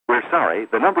We're sorry,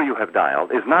 the number you have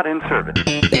dialed is not in service.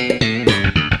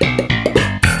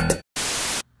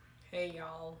 Hey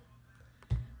y'all.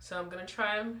 So I'm gonna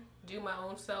try and do my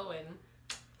own sewing.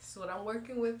 This is what I'm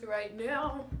working with right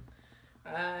now.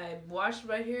 I washed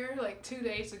my hair like 2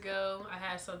 days ago. I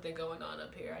had something going on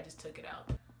up here. I just took it out.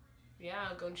 Yeah,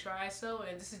 I'm gonna try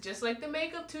sewing. This is just like the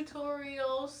makeup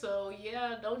tutorial. So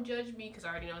yeah, don't judge me because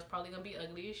I already know it's probably gonna be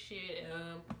ugly as shit.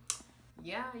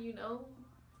 Yeah, you know,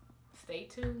 stay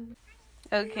tuned.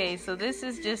 Okay, so this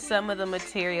is just some of the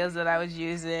materials that I was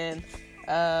using.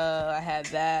 I had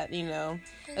that, you know.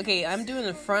 Okay, I'm doing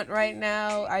the front right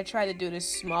now. I try to do it as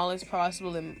small as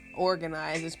possible and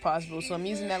organized as possible. So I'm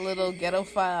using that little ghetto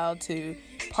file to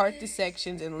part the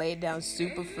sections and lay it down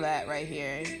super flat right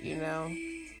here, you know.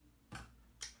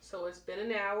 So it's been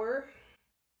an hour.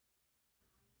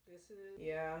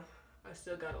 Yeah, I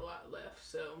still got a lot left,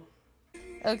 so.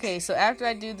 Okay, so after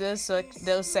I do this,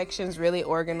 those sections really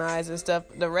organized and stuff,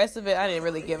 the rest of it I didn't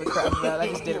really give a crap about. I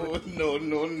just did it. No.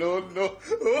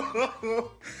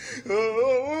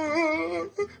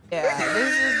 Yeah,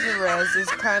 this is the rest.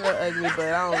 It's kind of ugly,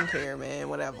 but I don't care, man.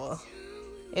 Whatever.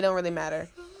 It don't really matter.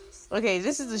 Okay,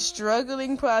 this is the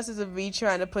struggling process of me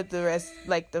trying to put the rest,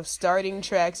 like the starting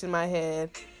tracks in my head.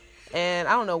 And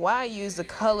I don't know why I used the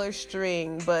color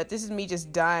string, but this is me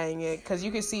just dyeing it because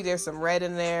you can see there's some red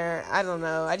in there. I don't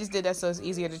know. I just did that so it's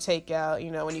easier to take out.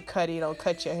 You know, when you cut it, you don't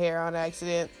cut your hair on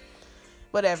accident.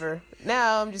 Whatever.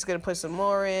 Now I'm just going to put some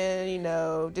more in, you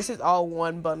know. This is all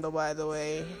one bundle, by the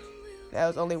way. That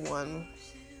was only one.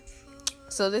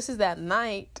 So this is that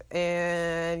night.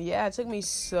 And yeah, it took me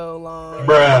so long.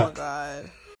 Bruh. Oh my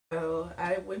God. So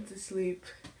I went to sleep.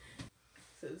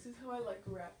 So this is how I like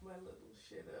wrap my little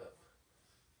shit up.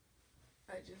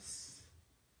 I just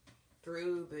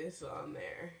threw this on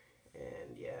there,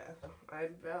 and yeah,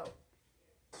 I'm about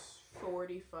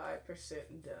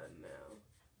 45% done now.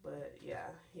 But yeah,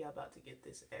 about to get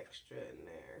this extra in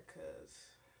there because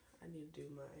I need to do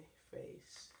my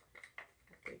face.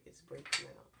 I think it's breaking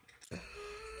out.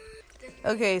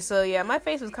 Okay, so yeah, my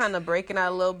face was kind of breaking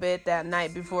out a little bit that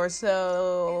night before,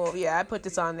 so yeah, I put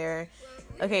this on there.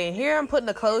 Okay, here I'm putting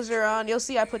the closure on. You'll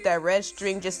see I put that red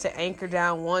string just to anchor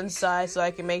down one side so I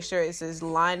can make sure it's as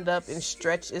lined up and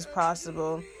stretched as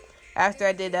possible. After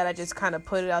I did that, I just kind of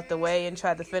put it out the way and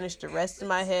tried to finish the rest of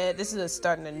my head. This is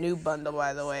starting a new bundle,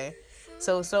 by the way.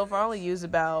 So far I only used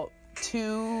about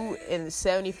 2 and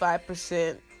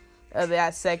 75% of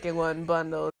that second one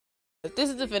bundle.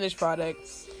 This is the finished product.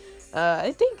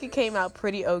 I think it came out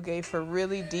pretty okay for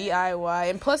really DIY,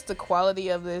 and plus the quality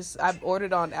of this, I've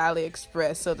ordered on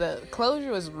AliExpress, so the closure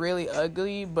was really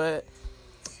ugly, but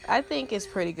I think it's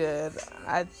pretty good.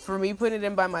 For me putting it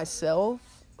in by myself,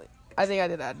 I think I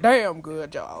did a damn good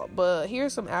job. But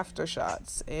here's some after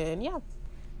shots, and yeah.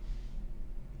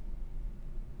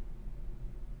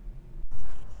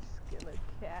 Just gonna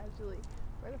casually,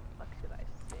 where the fuck should I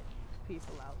sit?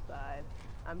 People outside.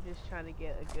 I'm just trying to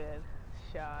get a good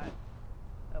shot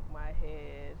of my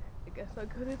head. I guess I'll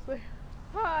go this way.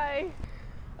 Hi!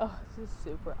 Oh, this is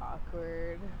super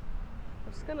awkward.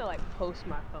 I'm just gonna like post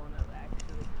my phone up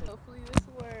actually. Hopefully this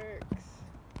works.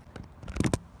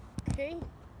 Okay.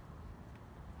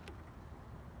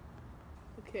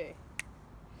 Okay.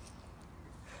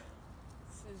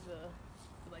 This is I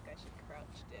feel like I should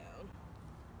crouch down.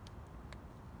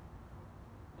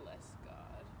 Bless God.